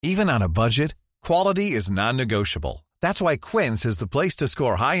Even on a budget, quality is non-negotiable. That's why Quince is the place to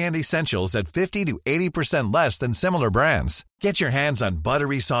score high-end essentials at 50 to 80% less than similar brands. Get your hands on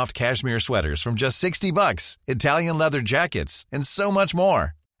buttery soft cashmere sweaters from just $60, Italian leather jackets, and so much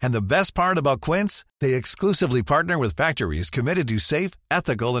more. And the best part about Quince, they exclusively partner with factories committed to safe,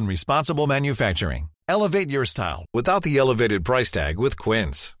 ethical, and responsible manufacturing. Elevate your style without the elevated price tag with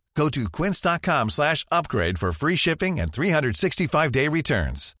Quince. Go to quince.com/upgrade for free shipping and 365-day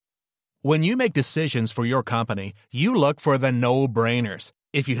returns. When you make decisions for your company, you look for the no-brainers.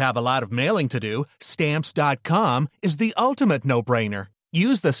 If you have a lot of mailing to do, Stamps.com is the ultimate no-brainer.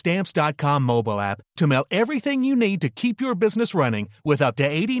 Use the Stamps.com mobile app to mail everything you need to keep your business running with up to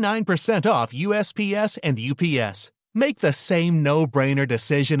 89% off USPS and UPS. Make the same no-brainer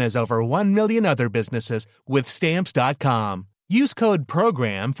decision as over 1 million other businesses with Stamps.com. Use code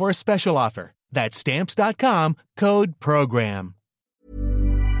PROGRAM for a special offer. That's Stamps.com, code PROGRAM.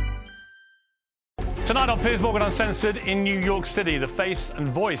 Tonight on Piers Morgan Uncensored in New York City, the face and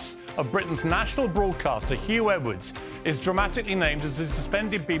voice of Britain's national broadcaster, Hugh Edwards, is dramatically named as the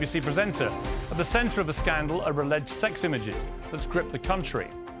suspended BBC presenter at the centre of a scandal over alleged sex images that's gripped the country.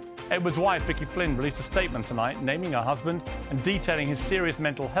 Edwards' wife, Vicky Flynn, released a statement tonight naming her husband and detailing his serious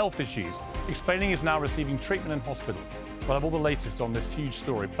mental health issues, explaining he's now receiving treatment in hospital. We'll have all the latest on this huge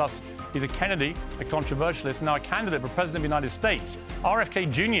story. Plus, he's a Kennedy, a controversialist, now a candidate for President of the United States.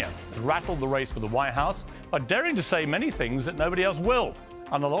 RFK Jr. has rattled the race for the White House by daring to say many things that nobody else will.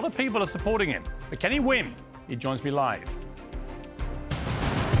 And a lot of people are supporting him. But can he win? He joins me live.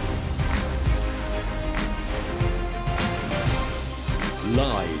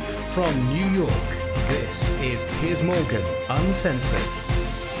 Live from New York, this is Piers Morgan Uncensored.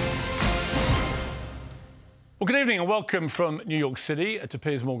 Well, good evening and welcome from New York City to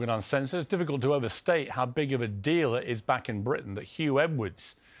Piers Morgan Uncensored. It's difficult to overstate how big of a deal it is back in Britain that Hugh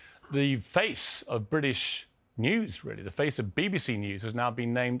Edwards, the face of British news, really, the face of BBC News, has now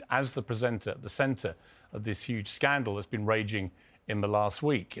been named as the presenter at the centre of this huge scandal that's been raging in the last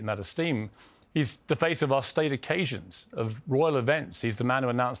week. In that esteem, he's the face of our state occasions, of royal events. He's the man who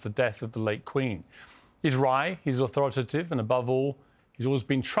announced the death of the late Queen. He's wry, he's authoritative, and above all, he's always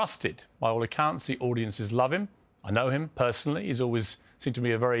been trusted. By all accounts, the audiences love him. I know him personally. He's always seemed to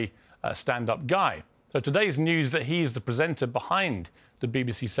be a very stand-up guy. So today's news that he is the presenter behind the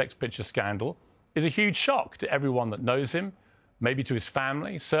BBC sex picture scandal is a huge shock to everyone that knows him, maybe to his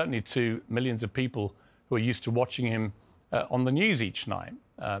family, certainly to millions of people who are used to watching him on the news each night.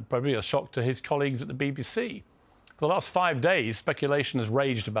 Probably a shock to his colleagues at the BBC. For the last 5 days, speculation has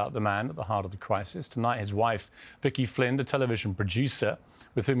raged about the man at the heart of the crisis. Tonight, his wife, Vicky Flynn, a television producer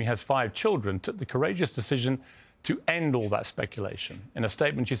with whom he has 5 children, took the courageous decision to end all that speculation. In a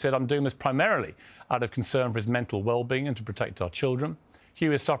statement, she said, "I'm doing this primarily out of concern for his mental well-being and to protect our children.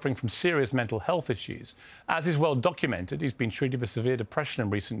 Hugh is suffering from serious mental health issues. As is well documented, he's been treated for severe depression in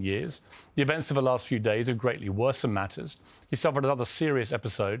recent years. The events of the last few days have greatly worsened matters. He suffered another serious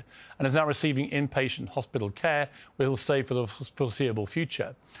episode and is now receiving inpatient hospital care where he'll stay for the foreseeable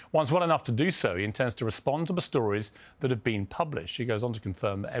future. Once well enough to do so, he intends to respond to the stories that have been published." She goes on to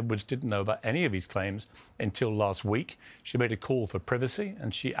confirm that Edwards didn't know about any of these claims until last week. She made a call for privacy,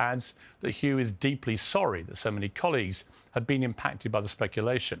 and she adds that Hugh is deeply sorry that so many colleagues have been impacted by the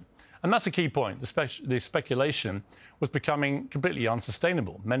speculation. And that's a key point. The speculation was becoming completely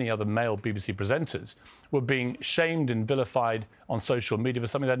unsustainable. Many other male BBC presenters were being shamed and vilified on social media for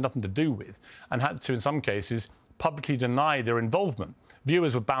something they had nothing to do with and had to, in some cases, publicly deny their involvement.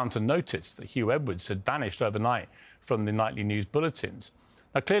 Viewers were bound to notice that Hugh Edwards had vanished overnight from the nightly news bulletins.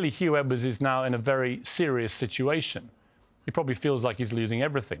 Now, clearly, Hugh Edwards is now in a very serious situation. He probably feels like he's losing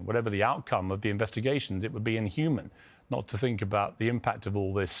everything. Whatever the outcome of the investigations, it would be inhuman not to think about the impact of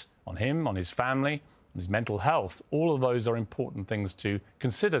all this on him, on his family, on his mental health. All of those are important things to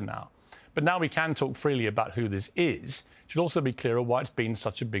consider now. But now we can talk freely about who this is. It should also be clearer why it's been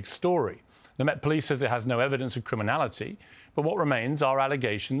such a big story. The Met Police says it has no evidence of criminality, but what remains are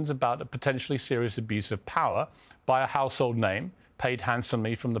allegations about a potentially serious abuse of power by a household name paid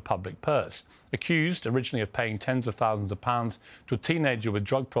handsomely from the public purse. Accused originally of paying tens of thousands of pounds to a teenager with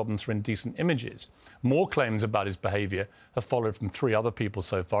drug problems for indecent images. More claims about his behaviour have followed from 3 other people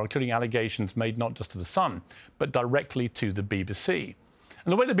so far, including allegations made not just to The Sun, but directly to the BBC.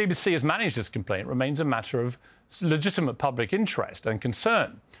 And the way the BBC has managed this complaint remains a matter of legitimate public interest and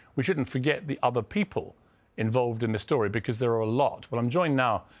concern. We shouldn't forget the other people involved in this story because there are a lot. Well, I'm joined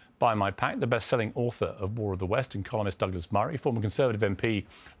now by my pack, the best-selling author of War of the West and columnist Douglas Murray, former Conservative MP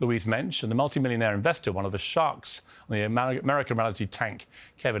Louise Mensch, and the multimillionaire investor, one of the sharks on the American reality tank,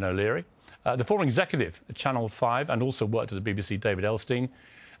 Kevin O'Leary. The former executive at Channel 5 and also worked at the BBC, David Elstein.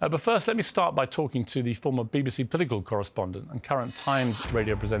 But first, let me start by talking to the former BBC political correspondent and current Times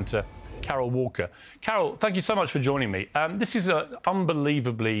radio presenter, Carol Walker. Carol, thank you so much for joining me. This is an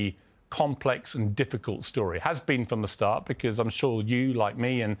unbelievably complex and difficult story. It has been from the start, because I'm sure you, like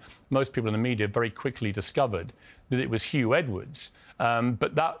me, and most people in the media very quickly discovered that it was Hugh Edwards.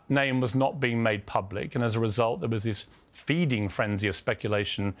 But that name was not being made public, and as a result, there was this feeding frenzy of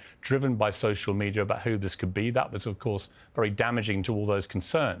speculation driven by social media about who this could be. That was, of course, very damaging to all those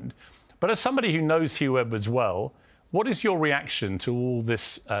concerned. But as somebody who knows Hugh Edwards well, what is your reaction to all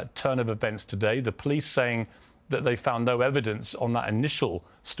this turn of events today? The police saying that they found no evidence on that initial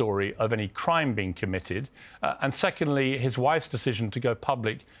story of any crime being committed. And secondly, his wife's decision to go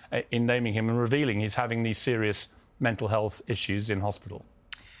public in naming him and revealing he's having these serious mental health issues in hospital.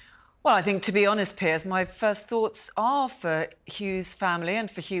 Well, I think, to be honest, Piers, my first thoughts are for Hugh's family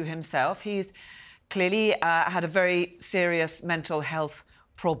and for Hugh himself. He's clearly had a very serious mental health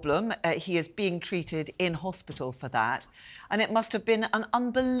problem. He is being treated in hospital for that. And it must have been an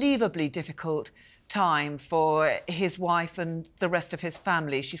unbelievably difficult time for his wife and the rest of his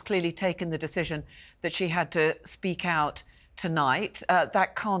family. She's clearly taken the decision that she had to speak out tonight.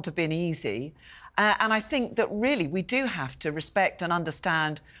 That can't have been easy. And I think that really we do have to respect and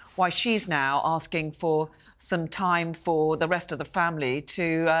understand why she's now asking for some time for the rest of the family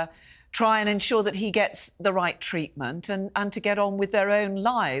to try and ensure that he gets the right treatment and to get on with their own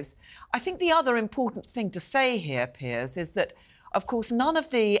lives. I think the other important thing to say here, Piers, is that, of course, none of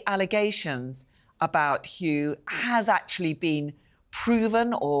the allegations about Hugh has actually been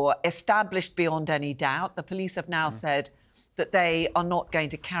proven or established beyond any doubt. The police have now said that they are not going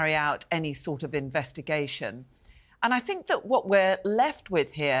to carry out any sort of investigation. And I think that what we're left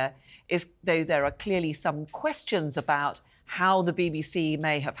with here is, though there are clearly some questions about how the BBC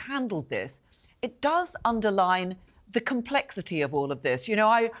may have handled this, it does underline the complexity of all of this. You know,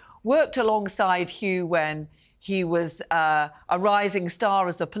 I worked alongside Hugh when he was a rising star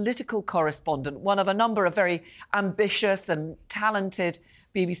as a political correspondent, one of a number of very ambitious and talented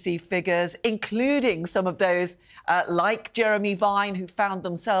BBC figures, including some of those like Jeremy Vine, who found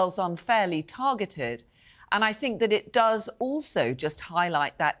themselves unfairly targeted. And I think that it does also just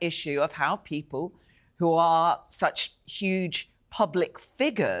highlight that issue of how people who are such huge public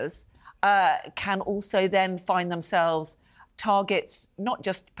figures can also then find themselves targets, not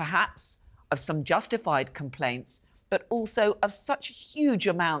just perhaps of some justified complaints, but also of such huge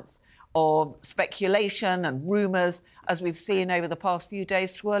amounts of speculation and rumours, as we've seen over the past few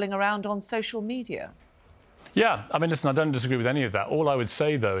days swirling around on social media. Yeah, I mean, listen, I don't disagree with any of that. All I would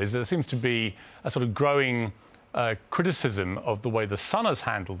say, though, is there seems to be a sort of growing criticism of the way the Sun has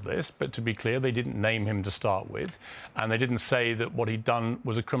handled this. But to be clear, they didn't name him to start with, and they didn't say that what he'd done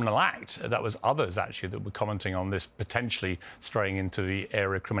was a criminal act. That was others, actually, that were commenting on this potentially straying into the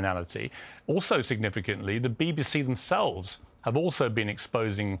area of criminality. Also, significantly, the BBC themselves have also been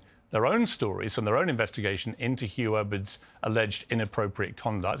exposing their own stories from their own investigation into Hugh Edwards' alleged inappropriate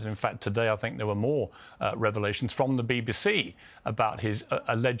conduct. And in fact, today I think there were more revelations from the BBC about his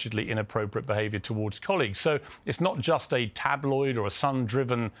allegedly inappropriate behaviour towards colleagues. So it's not just a tabloid or a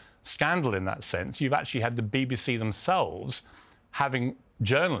Sun-driven scandal in that sense. You've actually had the BBC themselves having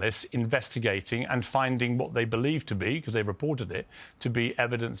journalists investigating and finding what they believe to be, because they've reported it, to be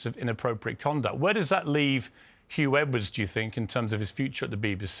evidence of inappropriate conduct. Where does that leave Hugh Edwards, do you think, in terms of his future at the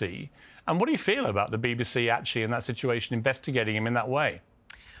BBC? And what do you feel about the BBC actually in that situation, investigating him in that way?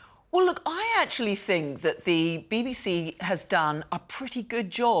 Well, look, I actually think that the BBC has done a pretty good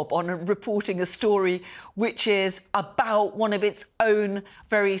job on reporting a story which is about one of its own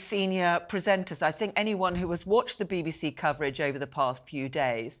very senior presenters. I think anyone who has watched the BBC coverage over the past few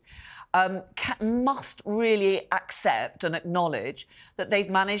days must really accept and acknowledge that they've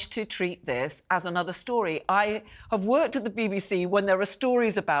managed to treat this as another story. I have worked at the BBC when there are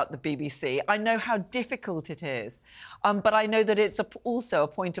stories about the BBC. I know how difficult it is, but I know that it's also a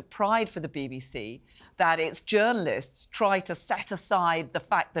point of pride for the BBC that its journalists try to set aside the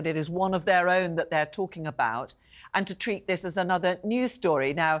fact that it is one of their own that they're talking about and to treat this as another news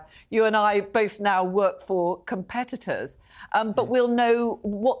story. Now, you and I both now work for competitors, but we'll know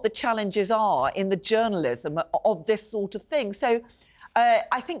what the challenges are in the journalism of this sort of thing. So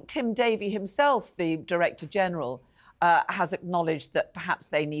I think Tim Davie himself, the Director General, has acknowledged that perhaps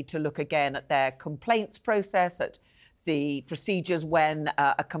they need to look again at their complaints process, at the procedures when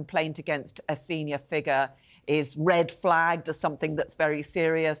a complaint against a senior figure is red flagged as something that's very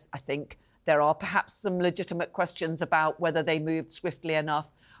serious. I think there are perhaps some legitimate questions about whether they moved swiftly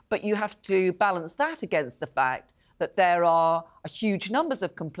enough, but you have to balance that against the fact that there are huge numbers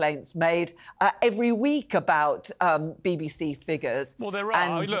of complaints made every week about BBC figures. Well, there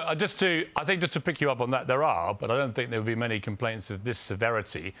are. And Look, just to pick you up on that, there are, but I don't think there would be many complaints of this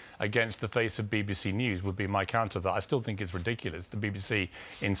severity against the face of BBC News, would be my counter to that. I still think it's ridiculous. The BBC,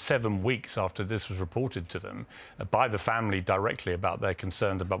 in 7 weeks after this was reported to them by the family directly about their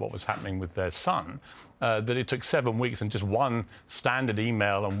concerns about what was happening with their son, that it took 7 weeks and just one standard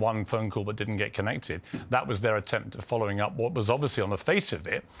email and one phone call that didn't get connected. That was their attempt at following up what was obviously on the face of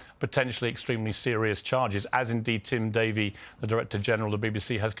it, potentially extremely serious charges, as indeed Tim Davie, the Director General of the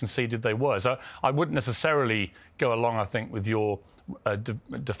BBC, has conceded they were. So I wouldn't necessarily go along, I think, with your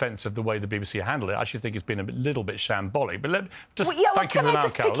defence of the way the BBC handled it. I actually think it's been a little bit shambolic. But can I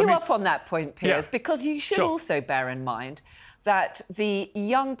just pick you up on that point, Piers? Yeah. Because you should also bear in mind that the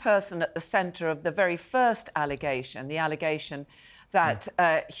young person at the centre of the very first allegation, the allegation that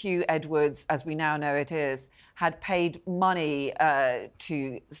Hugh Edwards, as we now know it is, had paid money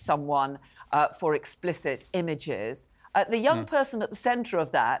to someone for explicit images. The young person at the centre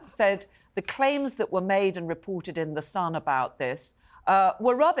of that said the claims that were made and reported in The Sun about this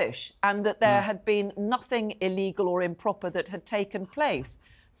were rubbish, and that there had been nothing illegal or improper that had taken place.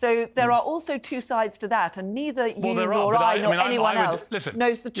 So there are also two sides to that, and neither you nor I nor anyone else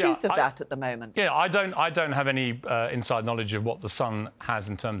knows the truth of that at the moment. Yeah, I don't have any inside knowledge of what The Sun has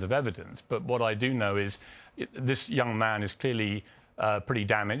in terms of evidence, but what I do know is this young man is clearly pretty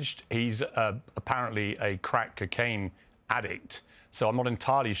damaged. He's apparently a crack cocaine addict, so I'm not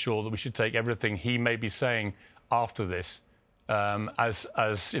entirely sure that we should take everything he may be saying after this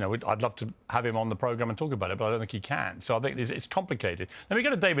as you know, I'd love to have him on the programme and talk about it, but I don't think he can. So I think it's complicated. Let me go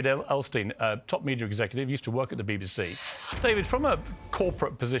to David Elstein, top media executive, used to work at the BBC. David, from a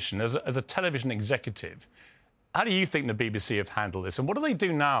corporate position, as a television executive, how do you think the BBC have handled this, and what do they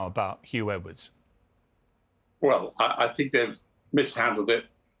do now about Hugh Edwards? Well, I think they've mishandled it,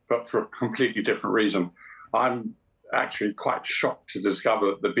 but for a completely different reason. I'm actually quite shocked to discover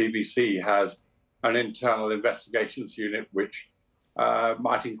that the BBC has an internal investigations unit which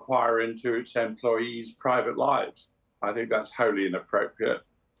might inquire into its employees' private lives. I think that's wholly inappropriate.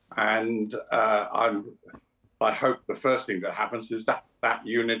 And I hope the first thing that happens is that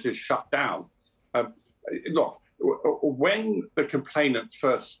unit is shut down. Look, when the complainant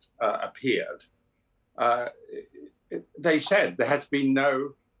first appeared, they said there has been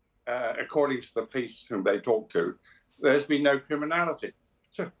no, according to the police whom they talked to, there's been no criminality.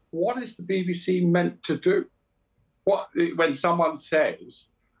 So what is the BBC meant to do? When someone says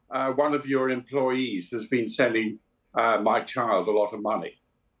one of your employees has been sending my child a lot of money,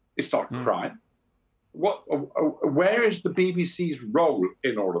 it's not a crime. Where is the BBC's role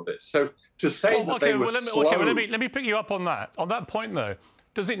in all of this? So to say they were slow... let me pick you up on that. On that point, though,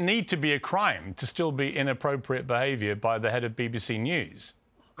 does it need to be a crime to still be inappropriate behaviour by the head of BBC News?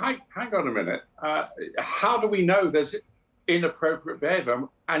 Hang on a minute. How do we know there's inappropriate behaviour,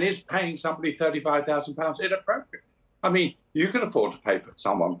 and is paying somebody £35,000 inappropriate? I mean, you can afford to pay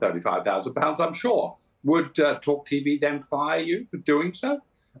someone £35,000, I'm sure. Would Talk TV then fire you for doing so?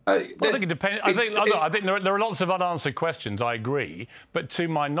 Well, I think it depends. I think there are lots of unanswered questions, I agree. But to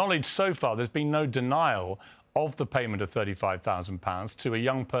my knowledge so far, there's been no denial of the payment of £35,000 to a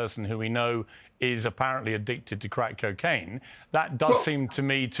young person who we know is apparently addicted to crack cocaine. That does seem to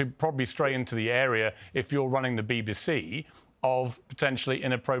me to probably stray into the area, if you're running the BBC, of potentially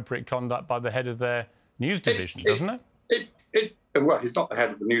inappropriate conduct by the head of their news division, doesn't it? Well, he's not the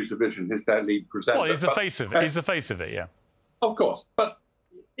head of the news division, he's their lead presenter. Well, he's the face of it. He's the face of it, yeah. Of course. But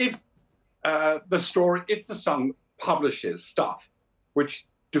if if the Sun publishes stuff which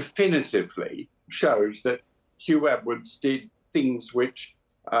definitively shows that Hugh Edwards did things which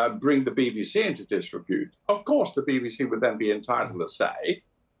bring the BBC into disrepute, of course the BBC would then be entitled to say,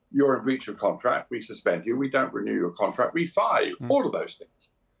 you're in breach of contract, we suspend you, we don't renew your contract, we fire you, all of those things.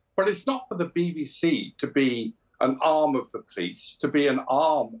 But it's not for the BBC to be an arm of the police, to be an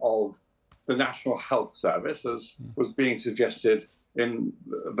arm of the National Health Service, as was being suggested in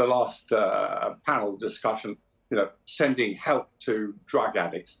the last panel discussion, sending help to drug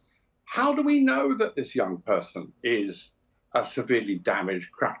addicts. How do we know that this young person is a severely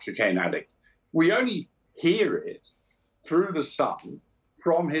damaged crack cocaine addict? We only hear it through the Sun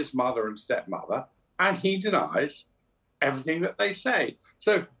from his mother and stepmother, and he denies everything that they say.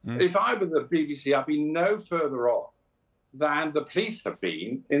 So if I were the BBC, I'd be no further off than the police have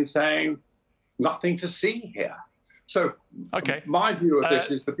been in saying nothing to see here. So my view of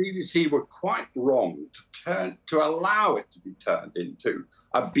this is the BBC were quite wrong to allow it to be turned into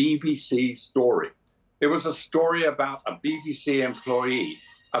a BBC story. It was a story about a BBC employee,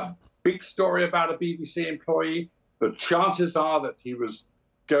 a big story about a BBC employee, the chances are that he was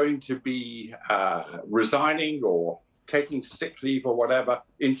going to be resigning or taking sick leave or whatever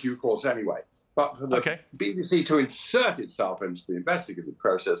in due course anyway. But for the BBC to insert itself into the investigative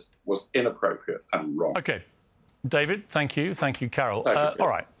process was inappropriate and wrong. OK. David, thank you. Thank you, Carol. Thank you. All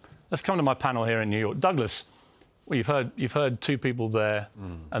right, let's come to my panel here in New York. Douglas, well, you've heard two people there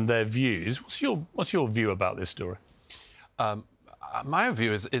and their views. What's your view about this story? My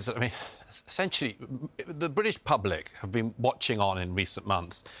view is that, I mean, essentially, the British public have been watching on in recent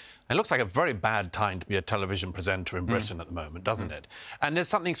months. It looks like a very bad time to be a television presenter in Britain at the moment, doesn't it? And there's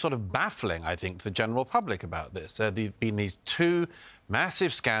something sort of baffling, I think, to the general public about this. There have been these two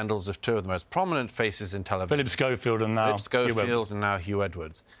massive scandals of two of the most prominent faces in television. Philip Schofield and now Hugh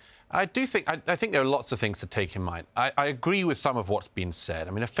Edwards. I think there are lots of things to take in mind. I agree with some of what's been said.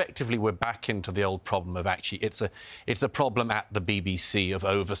 I mean, effectively, we're back into the old problem of actually it's a problem at the BBC of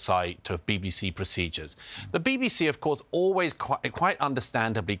oversight of BBC procedures. The BBC, of course, always quite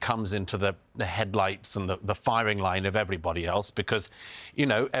understandably comes into the headlights and the firing line of everybody else because, you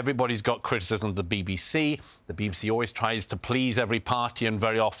know, everybody's got criticism of the BBC. The BBC always tries to please every party, and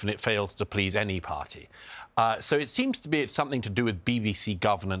very often it fails to please any party. So it seems to be it's something to do with BBC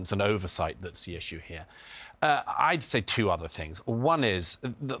governance and oversight that's the issue here. I'd say two other things. One is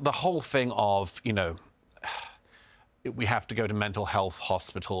the whole thing of, you know, we have to go to mental health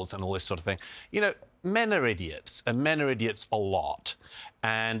hospitals and all this sort of thing. You know, men are idiots, and men are idiots a lot.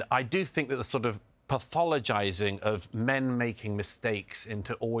 And I do think that the sort of pathologizing of men making mistakes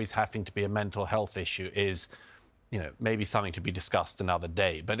into always having to be a mental health issue is, you know, maybe something to be discussed another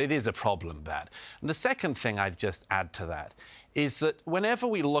day, but it is a problem, that. And the second thing I'd just add to that is that whenever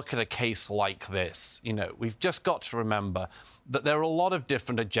we look at a case like this, you know, we've just got to remember that there are a lot of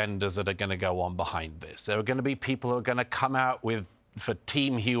different agendas that are going to go on behind this. There are going to be people who are going to come out for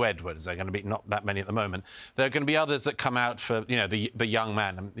Team Hugh Edwards. There are going to be not that many at the moment. There are going to be others that come out for, you know, the young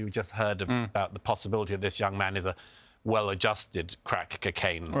man. I mean, we just heard about the possibility of this young man is a well-adjusted crack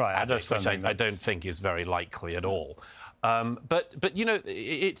cocaine addict, which I don't think is very likely at all. But you know,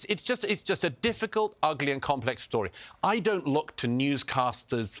 it's just a difficult, ugly, and complex story. I don't look to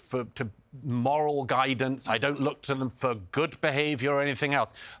newscasters to moral guidance. I don't look to them for good behaviour or anything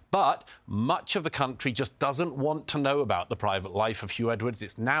else. But much of the country just doesn't want to know about the private life of Hugh Edwards.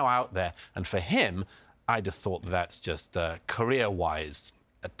 It's now out there, and for him, I'd have thought that's just career-wise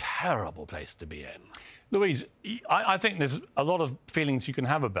a terrible place to be in. Louise, I think there's a lot of feelings you can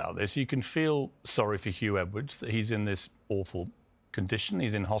have about this. You can feel sorry for Hugh Edwards, that he's in this awful condition.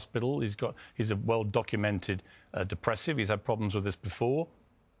 He's in hospital. He's a well-documented depressive. He's had problems with this before.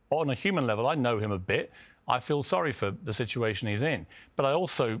 On a human level, I know him a bit. I feel sorry for the situation he's in. But I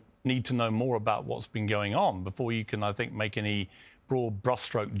also need to know more about what's been going on before you can, I think, make any broad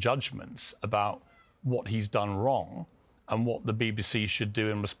brushstroke judgments about what he's done wrong and what the BBC should do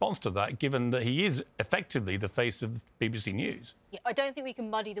in response to that, given that he is effectively the face of BBC News. Yeah, I don't think we can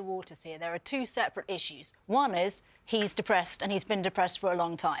muddy the waters here. There are two separate issues. One is he's depressed, and he's been depressed for a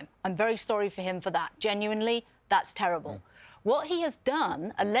long time. I'm very sorry for him for that. Genuinely, that's terrible. What he has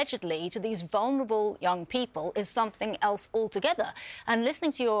done, allegedly, to these vulnerable young people is something else altogether. And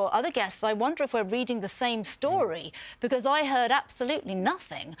listening to your other guests, I wonder if we're reading the same story, because I heard absolutely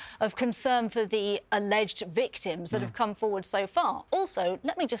nothing of concern for the alleged victims that have come forward so far. Also,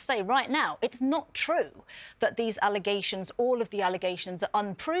 let me just say right now, it's not true that these allegations, all of the allegations, are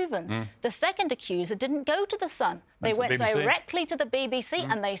unproven. The second accuser didn't go to The Sun. They went directly to the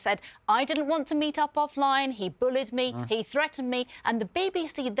BBC and they said, I didn't want to meet up offline, he bullied me, he threatened me, and the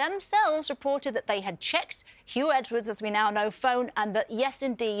BBC themselves reported that they had checked Hugh Edwards, as we now know, phone, and that, yes,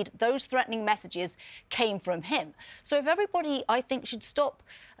 indeed, those threatening messages came from him. So if everybody, I think, should stop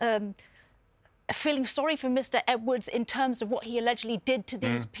feeling sorry for Mr. Edwards in terms of what he allegedly did to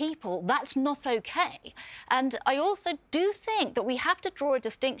these people, that's not OK. And I also do think that we have to draw a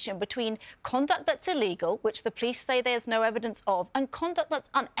distinction between conduct that's illegal, which the police say there's no evidence of, and conduct that's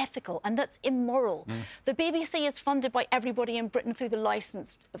unethical and that's immoral. The BBC is funded by everybody in Britain through the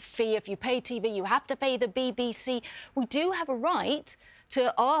licence fee. If you pay TV, you have to pay the BBC. We do have a right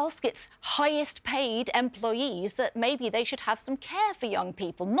to ask its highest paid employees that maybe they should have some care for young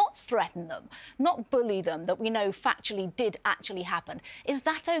people, not threaten them, not bully them, that we know factually did actually happen. Is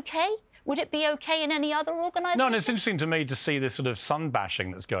that OK? Would it be OK in any other organisation? No, and it's interesting to me to see this sort of sun bashing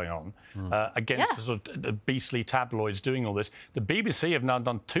that's going on against the sort of the beastly tabloids doing all this. The BBC have now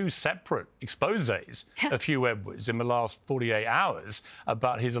done two separate exposés of Hugh Edwards in the last 48 hours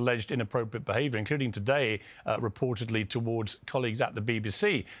about his alleged inappropriate behaviour, including today, reportedly towards colleagues at the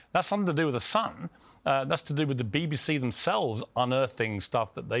BBC. That's something to do with The Sun. That's to do with the BBC themselves unearthing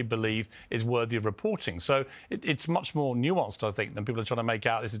stuff that they believe is worthy of reporting. So it's much more nuanced, I think, than people are trying to make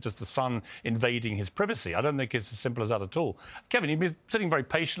out this is just the Sun invading his privacy. I don't think it's as simple as that at all. Kevin, you've been sitting very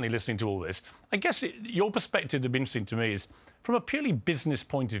patiently listening to all this. I guess your perspective that'd be interesting to me is, from a purely business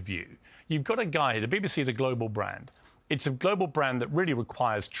point of view, you've got a guy, the BBC is a global brand. It's a global brand that really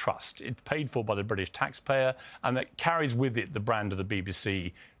requires trust. It's paid for by the British taxpayer, and that carries with it the brand of the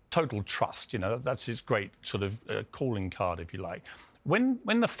BBC, total trust. You know, that's its great sort of calling card, if you like. When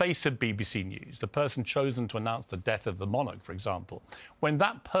the face of BBC News, the person chosen to announce the death of the monarch, for example, when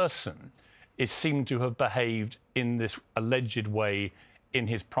that person is seen to have behaved in this alleged way in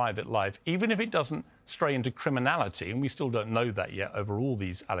his private life, even if it doesn't stray into criminality, and we still don't know that yet over all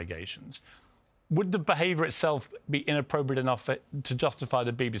these allegations, would the behaviour itself be inappropriate enough to justify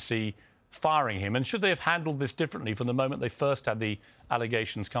the BBC firing him? And should they have handled this differently from the moment they first had the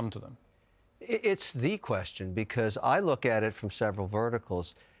allegations come to them? It's the question, because I look at it from several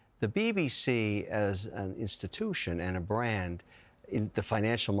verticals. The BBC as an institution and a brand in the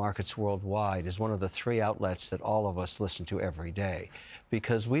financial markets worldwide is one of the three outlets that all of us listen to every day,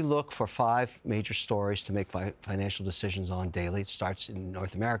 because we look for 5 major stories to make financial decisions on daily. It starts in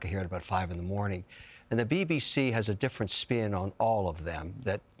North America here at about 5 in the morning. And the BBC has a different spin on all of them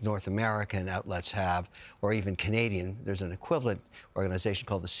that North American outlets have, or even Canadian. There's an equivalent organization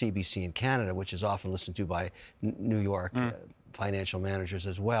called the CBC in Canada, which is often listened to by New York financial managers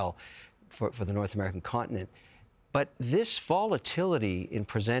as well for the North American continent. But this volatility in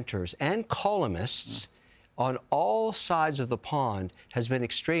presenters and columnists on all sides of the pond has been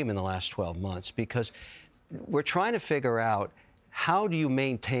extreme in the last 12 months, because we're trying to figure out, how do you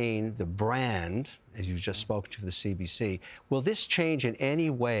maintain the brand, as you just spoke to the CBC? Will this change in any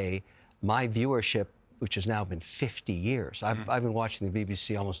way my viewership, which has now been 50 years? I've been watching the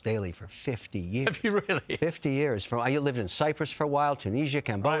BBC almost daily for 50 years. Have you really? 50 years. I lived in Cyprus for a while, Tunisia,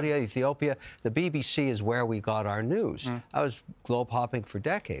 Cambodia, Ethiopia. The BBC is where we got our news. I was globe hopping for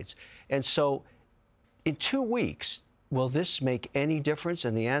decades. And so in 2 weeks, will this make any difference?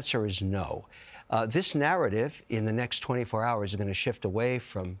 And the answer is no. This narrative in the next 24 hours is going to shift away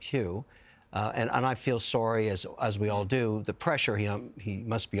from Hugh. And I feel sorry, as we all do, the pressure he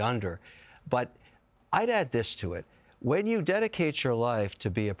must be under. But I'd add this to it. When you dedicate your life to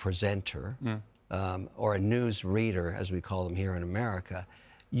be a presenter or a news reader, as we call them here in America,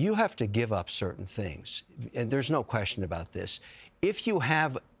 you have to give up certain things. And there's no question about this. If you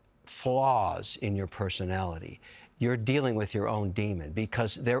have flaws in your personality, you're dealing with your own demon,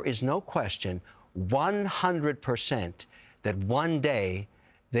 because there is no question 100% that one day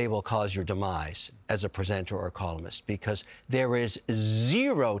they will cause your demise as a presenter or a columnist, because there is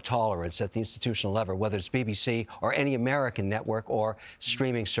zero tolerance at the institutional level, whether it's BBC or any American network or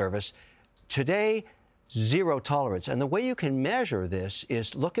streaming service. Today, zero tolerance. And the way you can measure this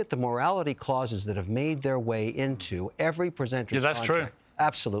is look at the morality clauses that have made their way into every presenter's contract. True.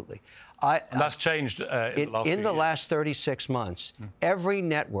 Absolutely. And that's changed in the last 36 months. Every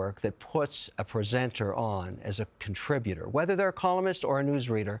network that puts a presenter on as a contributor, whether they're a columnist or a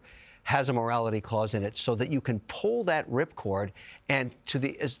newsreader, has a morality clause in it, so that you can pull that ripcord and, to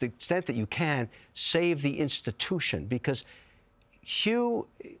the extent that you can, save the institution. Because Hugh,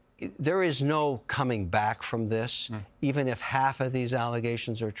 there is no coming back from this, even if half of these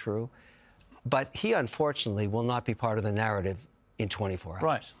allegations are true. But he, unfortunately, will not be part of the narrative in 24 hours.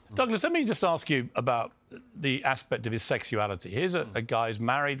 Right. Douglas, let me just ask you about the aspect of his sexuality. Here's a guy who's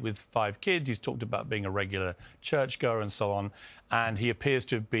married with 5 kids. He's talked about being a regular churchgoer and so on. And he appears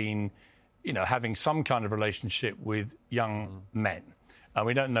to have been, having some kind of relationship with young men. And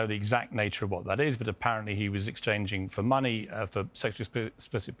we don't know the exact nature of what that is, but apparently he was exchanging for money for sexually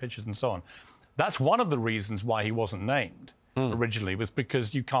explicit pictures and so on. That's one of the reasons why he wasn't named originally, was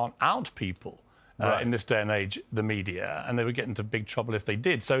because you can't out people. In this day and age, the media, and they would get into big trouble if they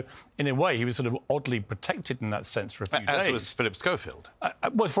did. So, in a way, he was sort of oddly protected in that sense for a few days. As was Philip Schofield.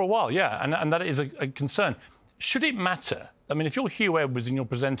 Well, for a while, yeah, and that is a concern. Should it matter? I mean, if you're Hugh Edwards and you're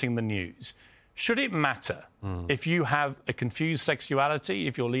presenting the news, should it matter if you have a confused sexuality,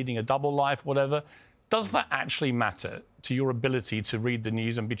 if you're leading a double life, whatever? Does that actually matter to your ability to read the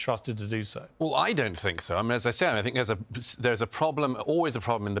news and be trusted to do so? Well, I don't think so. I mean, as I say, I think there's a problem, always a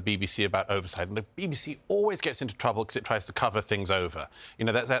problem in the BBC about oversight. And the BBC always gets into trouble because it tries to cover things over.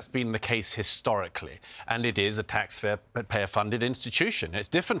 That's been the case historically. And it is a taxpayer-funded institution. It's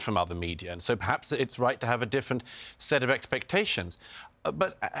different from other media. And so perhaps it's right to have a different set of expectations.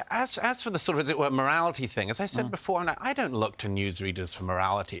 But as for the sort of, as it were, morality thing, as I said before, and I don't look to newsreaders for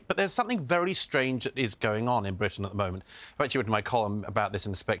morality, but there's something very strange that is going on in Britain at the moment. I actually wrote my column about this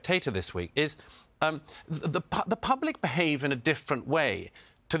in The Spectator this week, is the public behave in a different way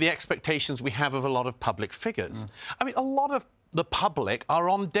to the expectations we have of a lot of public figures. I mean, a lot of the public are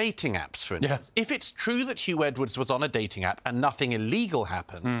on dating apps, for instance. If it's true that Hugh Edwards was on a dating app and nothing illegal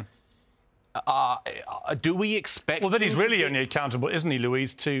happened, do we expect... Well, then he's really only accountable, isn't he,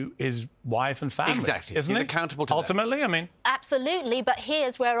 Louise, to his wife and family? Exactly. Isn't he's he? accountable to ultimately, them. I mean... Absolutely, but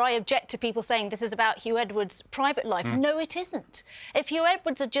here's where I object to people saying this is about Hugh Edwards' private life. No, it isn't. If Hugh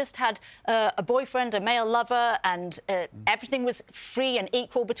Edwards had just had a boyfriend, a male lover, and everything was free and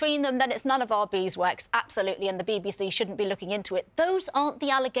equal between them, then it's none of our beeswax, absolutely, and the BBC shouldn't be looking into it. Those aren't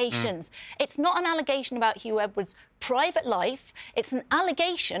the allegations. It's not an allegation about Hugh Edwards' private life. It's an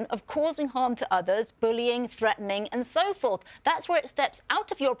allegation of causing harm to others, bullying, threatening, and so forth. That's where it steps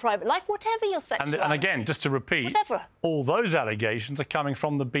out of your private life, whatever your sexuality. And again, just to repeat, whatever. All those allegations are coming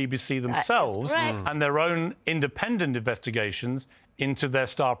from the BBC themselves and their own independent investigations into their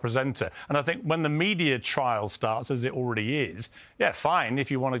star presenter. And I think when the media trial starts, as it already is, yeah, fine,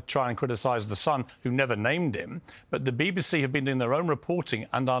 if you want to try and criticise The Sun, who never named him, but the BBC have been doing their own reporting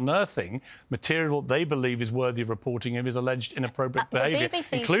and unearthing material they believe is worthy of reporting of his alleged inappropriate behaviour,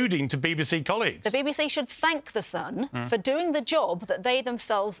 including to BBC colleagues. The BBC should thank The Sun for doing the job that they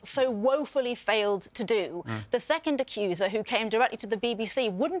themselves so woefully failed to do. The second accuser, who came directly to the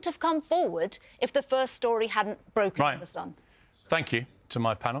BBC, wouldn't have come forward if the first story hadn't broken in The Sun. Thank you to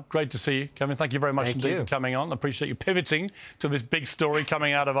my panel. Great to see you, Kevin. Thank you very much indeed for coming on. I appreciate you pivoting to this big story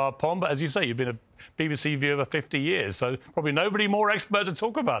coming out of our pond. But as you say, you've been a BBC viewer for 50 years, so probably nobody more expert to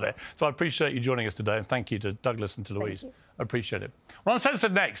talk about it. So I appreciate you joining us today, and thank you to Douglas and to Louise. I appreciate it. Well,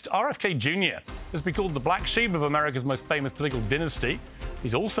 Uncensored next, RFK Jr. has been called the black sheep of America's most famous political dynasty.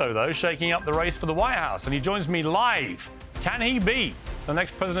 He's also, though, shaking up the race for the White House, and he joins me live. Can he be the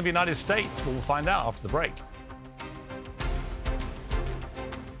next president of the United States? Well, we'll find out after the break.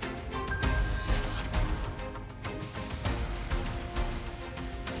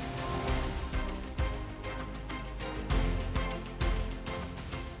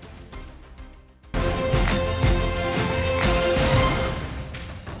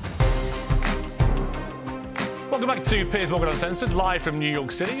 Welcome back to Piers Morgan Uncensored, live from New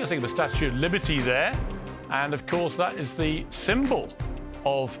York City. You're seeing the Statue of Liberty there. And, of course, that is the symbol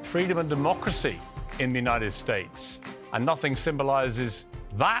of freedom and democracy in the United States. And nothing symbolises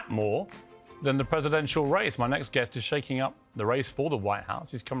that more than the presidential race. My next guest is shaking up the race for the White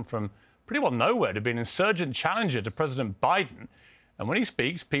House. He's come from pretty well nowhere to be an insurgent challenger to President Biden. And when he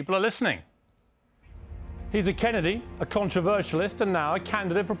speaks, people are listening. He's a Kennedy, a controversialist, and now a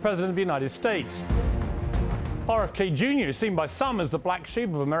candidate for President of the United States. RFK Jr. is seen by some as the black sheep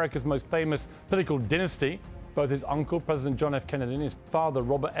of America's most famous political dynasty. Both his uncle, President John F. Kennedy, and his father,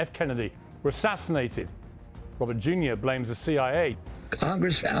 Robert F. Kennedy, were assassinated. Robert Jr. blames the CIA.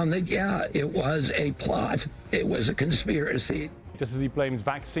 Congress found that, yeah, it was a plot. It was a conspiracy. Just as he blames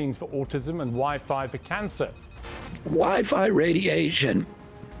vaccines for autism and Wi-Fi for cancer. Wi-Fi radiation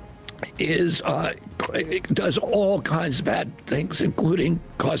does all kinds of bad things, including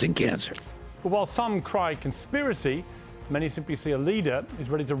causing cancer. But while some cry conspiracy, many simply see a leader who's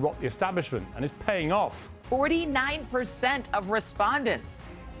ready to rock the establishment and is paying off. 49% of respondents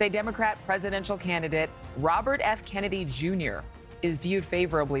say Democrat presidential candidate Robert F. Kennedy Jr. is viewed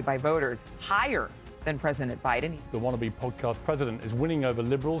favorably by voters, higher than President Biden. The wannabe podcast president is winning over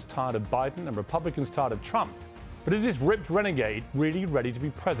liberals tired of Biden and Republicans tired of Trump. But is this ripped renegade really ready to be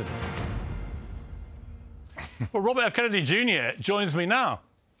president? Well, Robert F. Kennedy Jr. joins me now.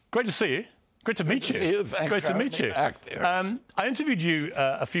 Great to see you. Great to meet you. Great to meet you. I interviewed you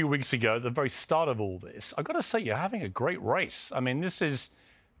a few weeks ago at the very start of all this. I've got to say, you're having a great race. I mean, this is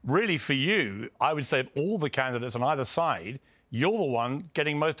really for you, I would say, of all the candidates on either side, you're the one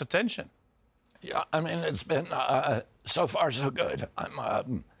getting most attention. Yeah, I mean, it's been so far so good. I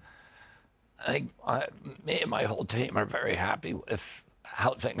think me and my whole team are very happy with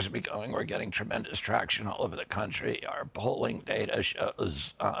how things are going. We're getting tremendous traction all over the country. Our polling data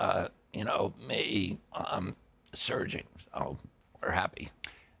shows me surging, so we're happy.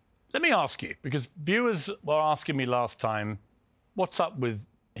 Let me ask you, because viewers were asking me last time, what's up with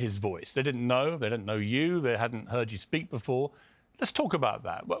his voice? They didn't know you, they hadn't heard you speak before. Let's talk about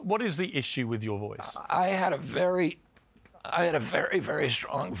that. What is the issue with your voice? I had a very, very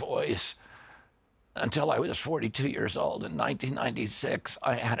strong voice until I was 42 years old. In 1996,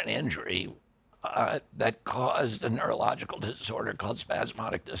 I had an injury that caused a neurological disorder called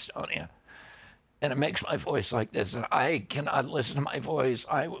spasmodic dystonia. and it makes my voice like this. And I cannot listen to my voice.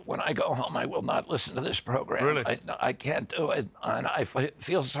 When I go home, I will not listen to this program. Really? I can't do it. And I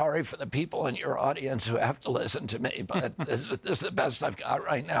feel sorry for the people in your audience who have to listen to me. But this is the best I've got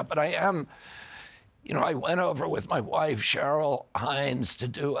right now. But I am, I went over with my wife, Cheryl Hines, to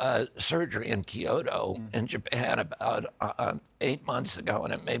do a surgery in Kyoto in Japan about 8 months ago.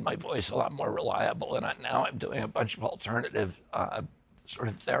 And it made my voice a lot more reliable. And now I'm doing a bunch of alternative sort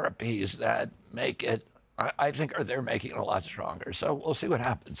of therapies that make it, I think, they're making it a lot stronger. So we'll see what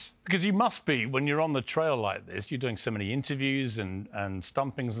happens. Because you must be, when you're on the trail like this, you're doing so many interviews and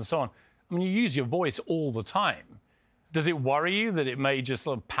stumpings and so on. I mean, you use your voice all the time. Does it worry you that it may just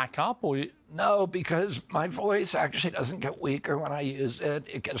sort of pack up? Or No, because my voice actually doesn't get weaker when I use it.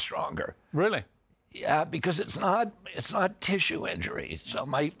 It gets stronger. Really? Yeah, because it's not tissue injury. So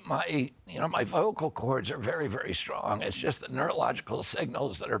my vocal cords are very, very strong. It's just the neurological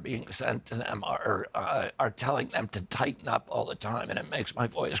signals that are being sent to them are telling them to tighten up all the time, and it makes my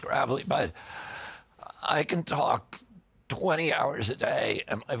voice gravelly. But I can talk 20 hours a day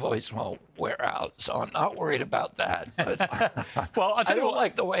and my voice won't wear out, so I'm not worried about that. But well, I don't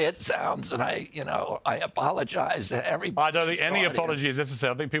like the way it sounds, and I apologize to everybody. I don't think any apology is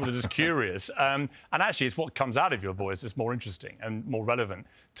necessary. I think people are just curious, and actually, it's what comes out of your voice that's more interesting and more relevant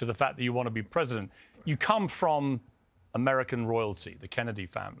to the fact that you want to be president. You come from American royalty, the Kennedy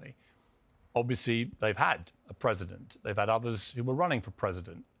family. Obviously, they've had a president. They've had others who were running for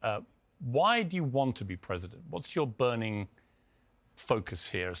president. Why do you want to be president? What's your burning focus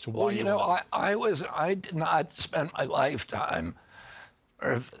here as to why you want to? I did not spend my lifetime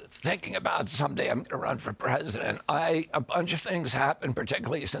thinking about someday I'm going to run for president. A bunch of things happened,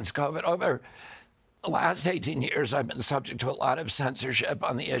 particularly since COVID. Over the last 18 years, I've been subject to a lot of censorship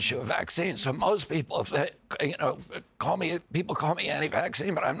on the issue of vaccines. So most people, call me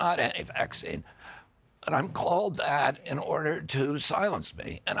anti-vaccine, but I'm not anti-vaccine. And I'm called that in order to silence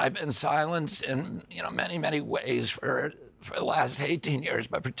me. And I've been silenced in many, many ways for the last 18 years,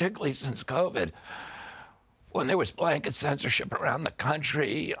 but particularly since COVID, when there was blanket censorship around the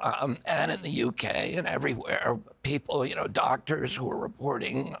country and in the UK and everywhere. People, doctors who were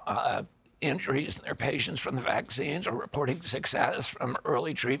reporting injuries in their patients from the vaccines or reporting success from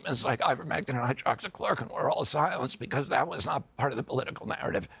early treatments like ivermectin and hydroxychloroquine were all silenced because that was not part of the political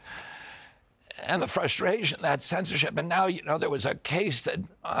narrative. And the frustration, that censorship. And now, there was a case that,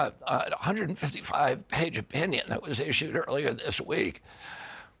 a 155-page opinion that was issued earlier this week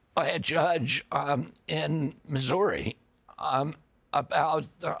by a judge in Missouri about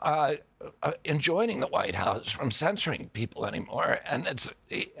enjoining the White House from censoring people anymore. And it's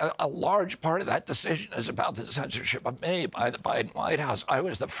a large part of that decision is about the censorship of me by the Biden White House. I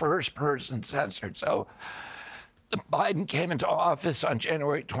was the first person censored. So Biden came into office on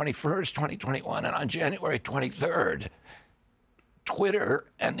January 21st, 2021, and on January 23rd, Twitter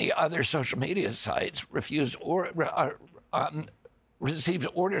and the other social media sites received orders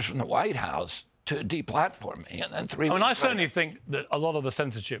from the White House to deplatform me, and then 3 weeks I certainly think that a lot of the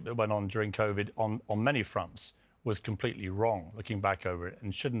censorship that went on during COVID on many fronts was completely wrong, looking back over it,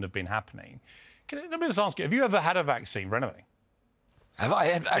 and shouldn't have been happening. Let me just ask you, have you ever had a vaccine for anything? Have I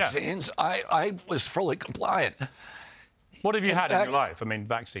had vaccines? Yeah. I was fully compliant. What have you had in your life? I mean,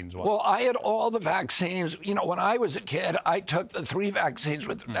 vaccines-wise. Well, I had all the vaccines. When I was a kid, I took the 3 vaccines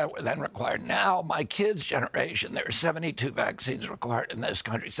that were then required. Now, my kids' generation, there are 72 vaccines required in this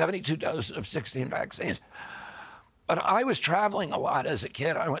country, 72 doses of 16 vaccines. But I was traveling a lot as a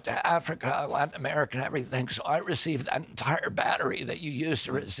kid. I went to Africa, Latin America, and everything. So I received that entire battery that you used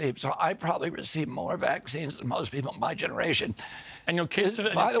to receive. So I probably received more vaccines than most people in my generation. And your kids,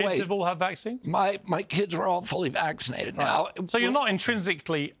 have all had vaccines? My kids were all fully vaccinated now. So you're not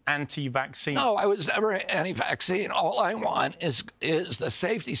intrinsically anti-vaccine? No, I was never anti-vaccine. All I want is the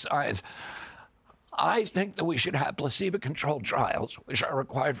safety science. I think that we should have placebo-controlled trials, which are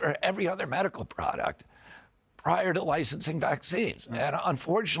required for every other medical product, prior to licensing vaccines. And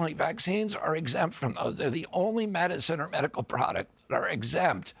unfortunately, vaccines are exempt from those. They're the only medicine or medical product that are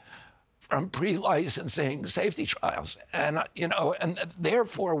exempt from pre-licensing safety trials. And, and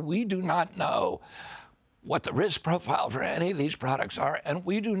therefore, we do not know what the risk profile for any of these products are. And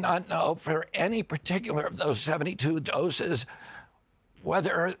we do not know for any particular of those 72 doses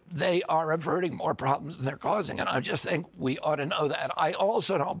whether they are averting more problems than they're causing. And I just think we ought to know that. I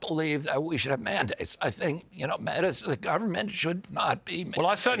also don't believe that we should have mandates. I think, medicine, the government should not be mandating. Well,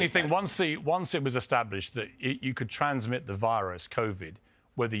 I certainly think once it was established that you could transmit the virus, COVID,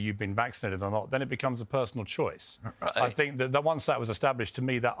 whether you've been vaccinated or not, then it becomes a personal choice. Right. I think that once that was established, to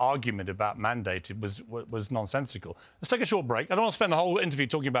me, that argument about mandated was nonsensical. Let's take a short break. I don't want to spend the whole interview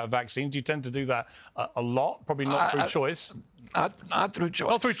talking about vaccines. You tend to do that a lot, probably not through choice. Not through choice.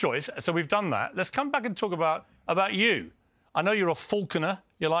 Not through choice. So we've done that. Let's come back and talk about you. I know you're a falconer.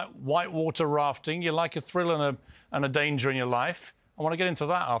 You like whitewater rafting. You like a thrill and a danger in your life. I want to get into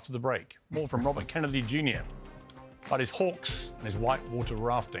that after the break. More from Robert Kennedy Jr. about his hawks and his whitewater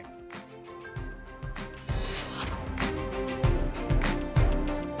rafting.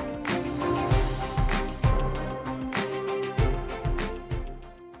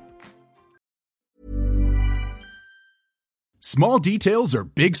 Small details are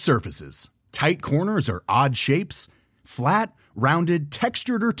big surfaces. Tight corners are odd shapes. Flat, rounded,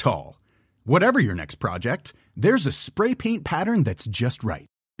 textured, or tall. Whatever your next project, there's a spray paint pattern that's just right.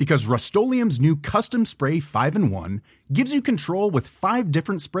 Because Rust-Oleum's new Custom Spray 5-in-1 gives you control with 5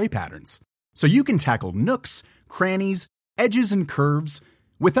 different spray patterns. So you can tackle nooks, crannies, edges, and curves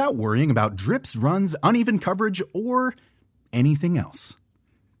without worrying about drips, runs, uneven coverage, or anything else.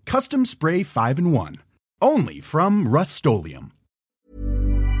 Custom Spray 5-in-1. Only from Rust-Oleum.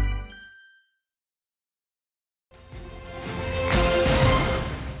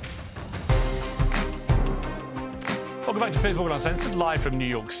 Welcome back to Piers Morgan Uncensored, live from New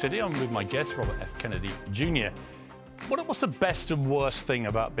York City. I'm with my guest, Robert F. Kennedy Jr. What's the best and worst thing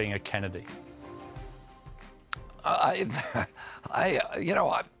about being a Kennedy? I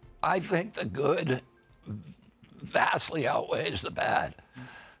think the good vastly outweighs the bad.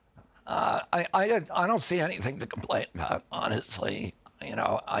 I don't see anything to complain about, honestly.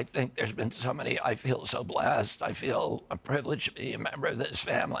 I think there's been so many. I feel so blessed. I feel a privilege to be a member of this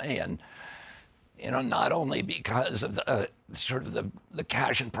family, and not only because of the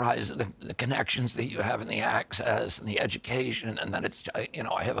cash and prize, the connections that you have and the access and the education, and then it's,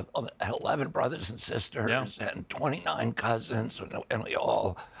 I have 11 brothers and sisters and 29 cousins, and we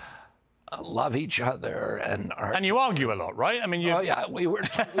all love each other and you argue a lot, right? I mean, we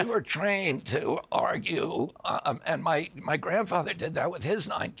were trained to argue, and my grandfather did that with his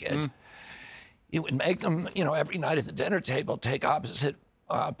 9 kids. He would make them, every night at the dinner table, take opposite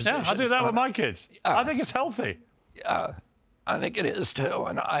positions. Yeah, I do that with my kids. I think it's healthy. Yeah, I think it is too,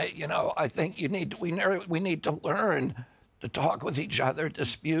 and I think we need to learn to talk with each other,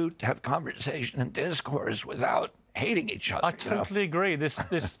 dispute, have conversation and discourse without hating each other. I totally agree.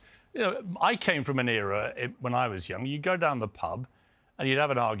 This. I came from an era when I was young. You'd go down the pub and you'd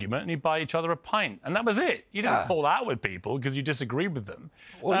have an argument and you'd buy each other a pint. And that was it. You didn't fall out with people because you disagreed with them.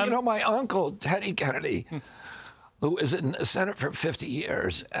 Well, my uncle, Teddy Kennedy, who was in the Senate for 50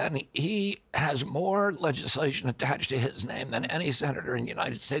 years, and he has more legislation attached to his name than any senator in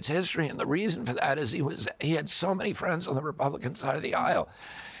United States history. And the reason for that is he had so many friends on the Republican side of the aisle.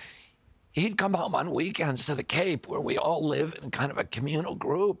 He'd come home on weekends to the Cape, where we all live in kind of a communal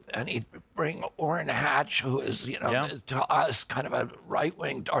group, and he'd bring Orrin Hatch, who is, to us kind of a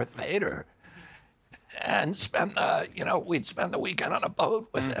right-wing Darth Vader, and we'd spend the weekend on a boat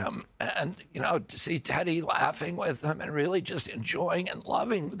with him, and to see Teddy laughing with him and really just enjoying and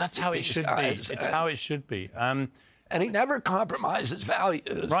loving. That's how it should be. It's how it should be. And he never compromises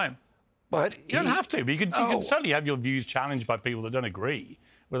values. Right. But you don't have to. But you can certainly have your views challenged by people that don't agree,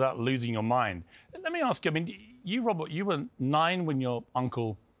 without losing your mind. Let me ask you, you, Robert, you were 9 when your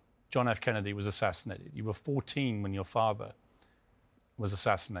uncle, John F. Kennedy, was assassinated. You were 14 when your father was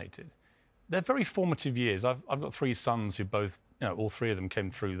assassinated. They're very formative years. I've got 3 sons who both, all 3 of them came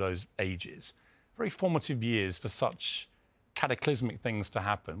through those ages. Very formative years for such cataclysmic things to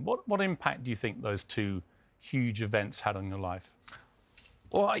happen. What impact do you think those 2 huge events had on your life?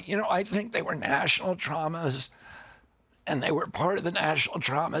 Well, I think they were national traumas. And they were part of the national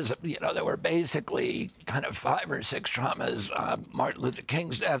traumas. There were basically kind of 5 or 6 traumas. Martin Luther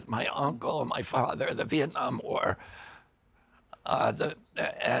King's death, my uncle, my father, the Vietnam War, and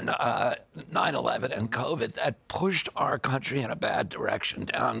 9/11 and COVID that pushed our country in a bad direction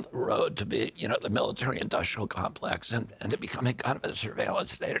down the road to be, the military-industrial complex and to becoming kind of a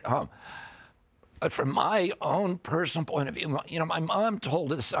surveillance state at home. But from my own personal point of view, my mom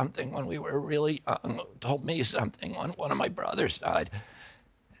told us something when we were really told me something when one of my brothers died.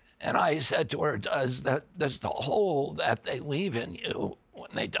 And I said to her, does the hole that they leave in you when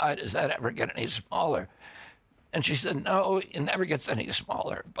they die, does that ever get any smaller? And she said, no, it never gets any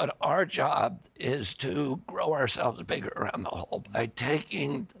smaller. But our job is to grow ourselves bigger around the hole by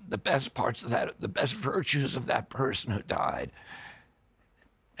taking the best parts of that, the best virtues of that person who died,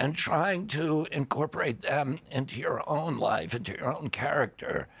 and trying to incorporate them into your own life, into your own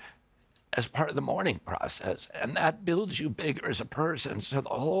character, as part of the mourning process. And that builds you bigger as a person, so the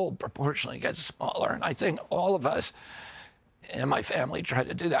whole proportionally gets smaller. And I think all of us in my family tried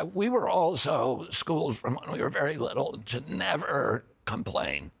to do that. We were also schooled from when we were very little to never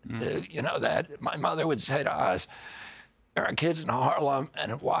complain. That my mother would say to us, there are kids in Harlem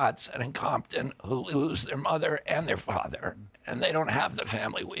and in Watts and in Compton who lose their mother and their father, and they don't have the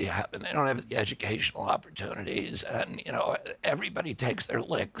family we have, and they don't have the educational opportunities, and everybody takes their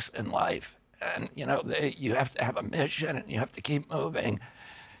licks in life, and you have to have a mission, and you have to keep moving.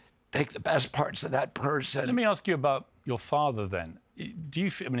 Take the best parts of that person. Let me ask you about your father then.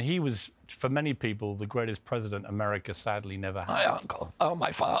 He was, for many people, the greatest president America sadly never had. My uncle. Oh,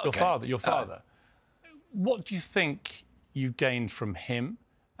 my father. Your father. What do you think you've gained from him?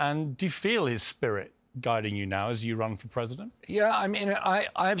 And do you feel his spirit guiding you now as you run for president? Yeah,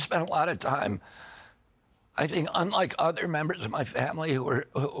 I've spent a lot of time, I think, unlike other members of my family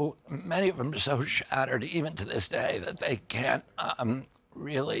who many of them are so shattered even to this day that they can't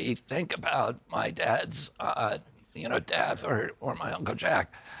really think about my dad's death or my Uncle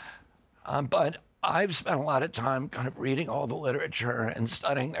Jack. But I've spent a lot of time kind of reading all the literature and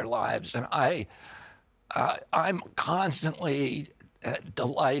studying their lives, and I'm constantly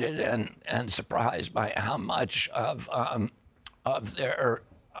delighted and surprised by how much of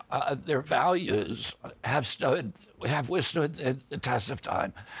their values have withstood the test of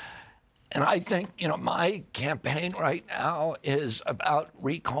time. And I think, my campaign right now is about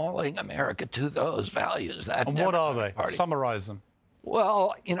recalling America to those values. And what are they? Summarize them.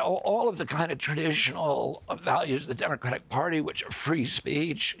 Well, all of the kind of traditional values of the Democratic Party, which are free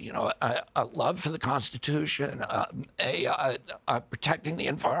speech, a love for the Constitution, protecting the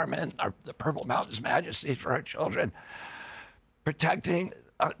environment, the Purple Mountains majesty for our children, protecting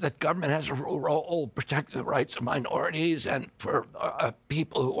that government has a role protecting the rights of minorities and for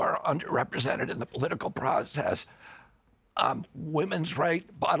people who are underrepresented in the political process, women's right,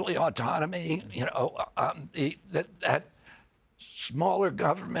 bodily autonomy, that smaller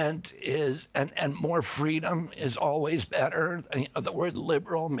government is and more freedom is always better. The word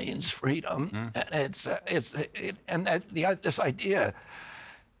liberal means freedom, and this idea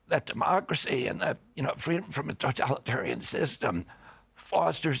that democracy and that freedom from a totalitarian system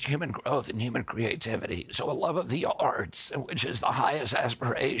fosters human growth and human creativity. So a love of the arts, which is the highest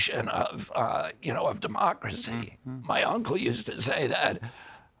aspiration of democracy. My uncle used to say that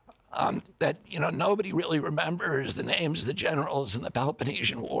nobody really remembers the names of the generals in the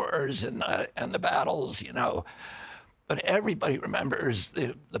Peloponnesian Wars and the battles, but everybody remembers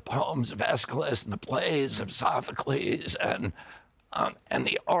the poems of Aeschylus and the plays of Sophocles and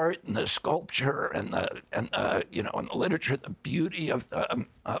the art and the sculpture and the literature, the beauty of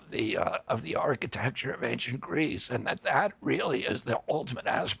the architecture of ancient Greece, and that really is the ultimate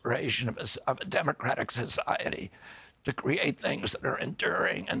aspiration of a democratic society, to create things that are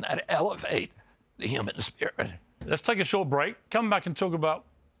enduring and that elevate the human spirit. Let's take a short break. Come back and talk about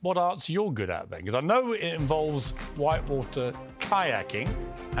what arts you're good at then, because I know it involves whitewater kayaking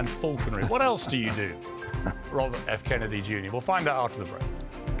and falconry. What else do you do? Robert F. Kennedy Jr. We'll find out after the break.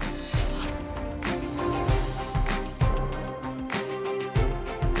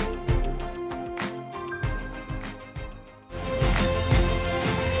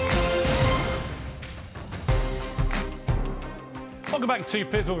 Welcome back to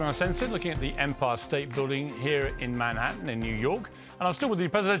Piers Uncensored, looking at the Empire State Building here in Manhattan, in New York. And I'm still with the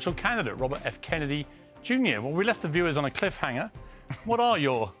presidential candidate, Robert F. Kennedy Jr. Well, we left the viewers on a cliffhanger. What are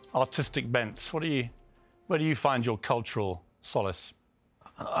your artistic bents? Where do you find your cultural solace?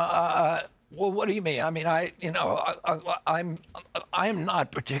 Well, what do you mean? I'm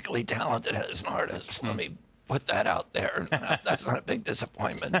not particularly talented as an artist. Let me put that out there. That's not a big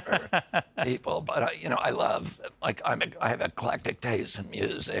disappointment for people. But I love, I have eclectic taste in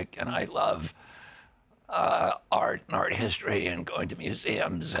music, and I love art and art history and going to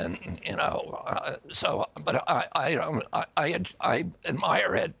museums, and But I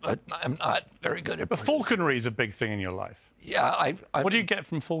admire it, but I'm not very good at. But falconry is a big thing in your life. Yeah, what do you get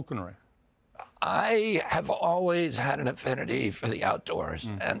from falconry? I have always had an affinity for the outdoors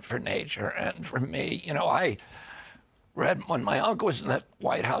and for nature, and for me, I read when my uncle was in the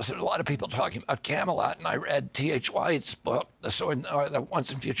White House. There were a lot of people talking about Camelot, and I read T.H. White's book, The Sword, or The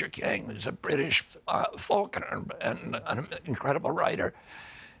Once and Future King. He's a British falconer and an incredible writer.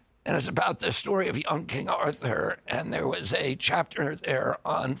 And it's about the story of young King Arthur, and there was a chapter there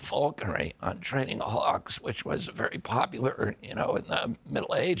on falconry, on training hawks, which was very popular, in the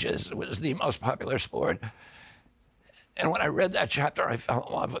Middle Ages. It was the most popular sport. And when I read that chapter, I fell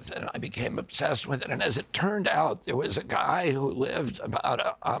in love with it, and I became obsessed with it. And as it turned out, there was a guy who lived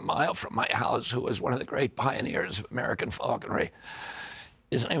about a mile from my house who was one of the great pioneers of American falconry.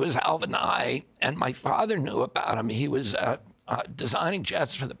 His name was Alvin Nye, and my father knew about him. He was designing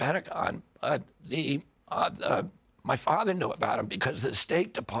jets for the Pentagon, but my father knew about him because the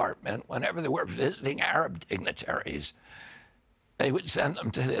State Department, whenever they were visiting Arab dignitaries, they would send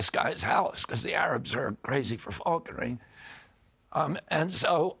them to this guy's house because the Arabs are crazy for falconry. And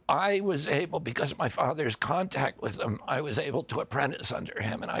so I was able, because of my father's contact with them, I was able to apprentice under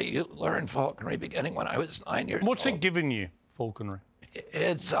him, and I learned falconry beginning when I was 9 years old. What's it given you, falconry?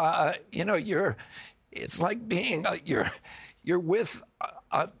 It's it's like being you're with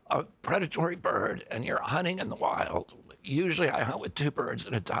a predatory bird and you're hunting in the wild. Usually I hunt with 2 birds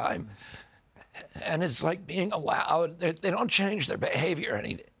at a time. And it's like being allowed, they don't change their behavior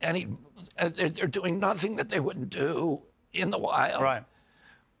they're doing nothing that they wouldn't do in the wild. Right.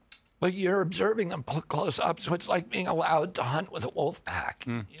 But you're observing them close up, so it's like being allowed to hunt with a wolf pack,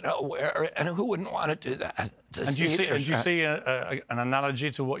 and who wouldn't want to do that? And do you see an analogy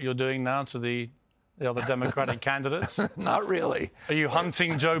to what you're doing now to the other Democratic candidates? Not really. Are you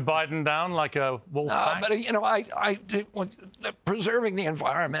hunting Joe Biden down like a wolf pack? But preserving the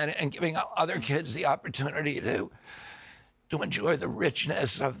environment and giving other kids the opportunity to enjoy the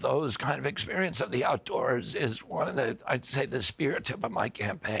richness of those kind of experience of the outdoors is one of I'd say, the spirit of my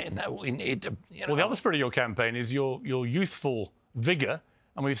campaign that we need to, Well, the other spirit of your campaign is your youthful vigour,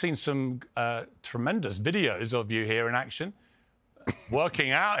 and we've seen some tremendous videos of you here in action,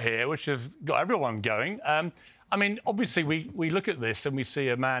 working out here, which have got everyone going. I mean, obviously, we look at this and we see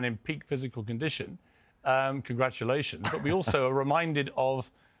a man in peak physical condition. Congratulations. But we also are reminded of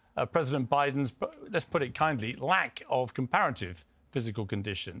President Biden's, let's put it kindly, lack of comparative physical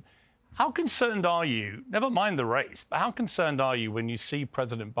condition. How concerned are you, never mind the race, but how concerned are you when you see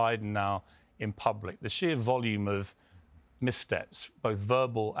President Biden now in public, the sheer volume of missteps, both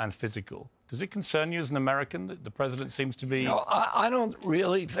verbal and physical? Does it concern you as an American that the president seems to be... I don't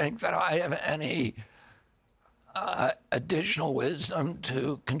really think that I have any additional wisdom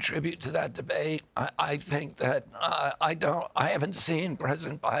to contribute to that debate. I think that I haven't seen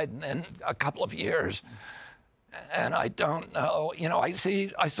President Biden in a couple of years, and I don't know. I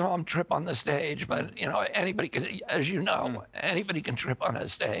saw him trip on the stage, but anybody can, as you know, anybody can trip on a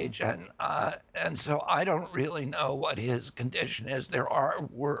stage, and so I don't really know what his condition is. There are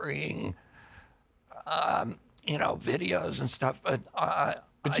worrying, videos and stuff, but.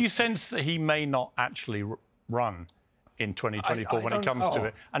 But do you sense that he may not actually run in 2024 when it comes to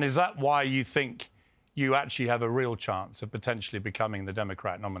it? And is that why you think you actually have a real chance of potentially becoming the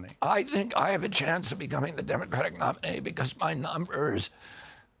Democrat nominee? I think I have a chance of becoming the Democratic nominee because my numbers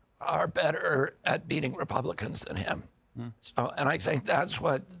are better at beating Republicans than him. So, and I think that's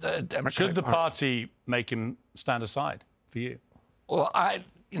what the Democratic Should the party make him stand aside for you? Well,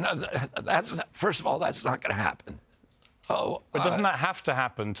 that's first of all, that's not going to happen. Oh, but doesn't that have to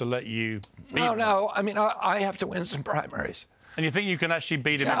happen to let you beat him? No. I mean, I have to win some primaries. And you think you can actually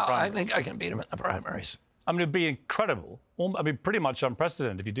beat him in primaries? I think I can beat him in the primaries. I mean, it'd be incredible. I mean, pretty much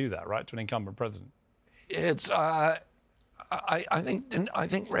unprecedented if you do that, right, to an incumbent president. It's. I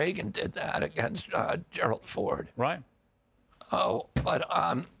think Reagan did that against Gerald Ford. Right. Oh, but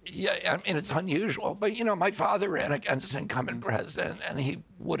yeah, I mean, it's unusual. But my father ran against an incumbent president, and he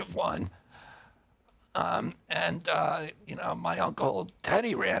would have won. My uncle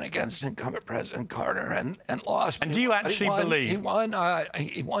Teddy ran against incumbent President Carter and lost. And do you actually believe he won?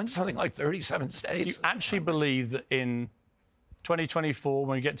 He won something like 37 states. Do you actually believe that in 2024,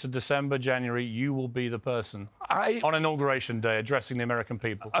 when we get to December, January, you will be the person on Inauguration Day addressing the American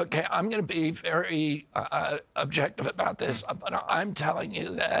people? Okay, I'm going to be very objective about this, but I'm telling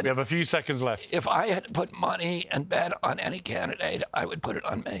you that... We have a few seconds left. If I had to put money and bet on any candidate, I would put it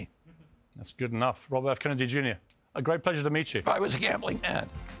on me. That's good enough. Robert F. Kennedy Jr., a great pleasure to meet you. If I was a gambling man.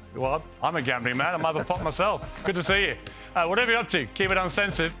 Well, I'm a gambling man. I might have a pot myself. Good to see you. Whatever you're up to, keep it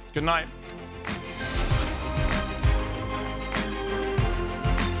uncensored. Good night.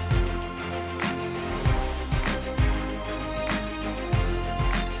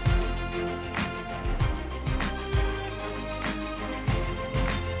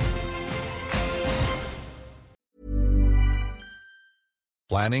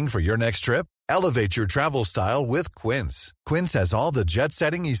 Planning for your next trip? Elevate your travel style with Quince. Quince has all the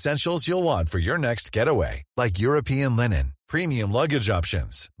jet-setting essentials you'll want for your next getaway, like European linen, premium luggage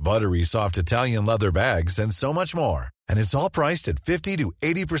options, buttery soft Italian leather bags, and so much more. And it's all priced at 50 to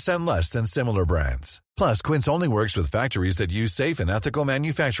 80% less than similar brands. Plus, Quince only works with factories that use safe and ethical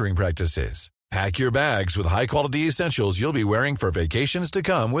manufacturing practices. Pack your bags with high-quality essentials you'll be wearing for vacations to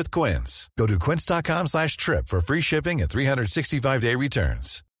come with Quince. Go to quince.com/trip for free shipping and 365-day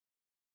returns.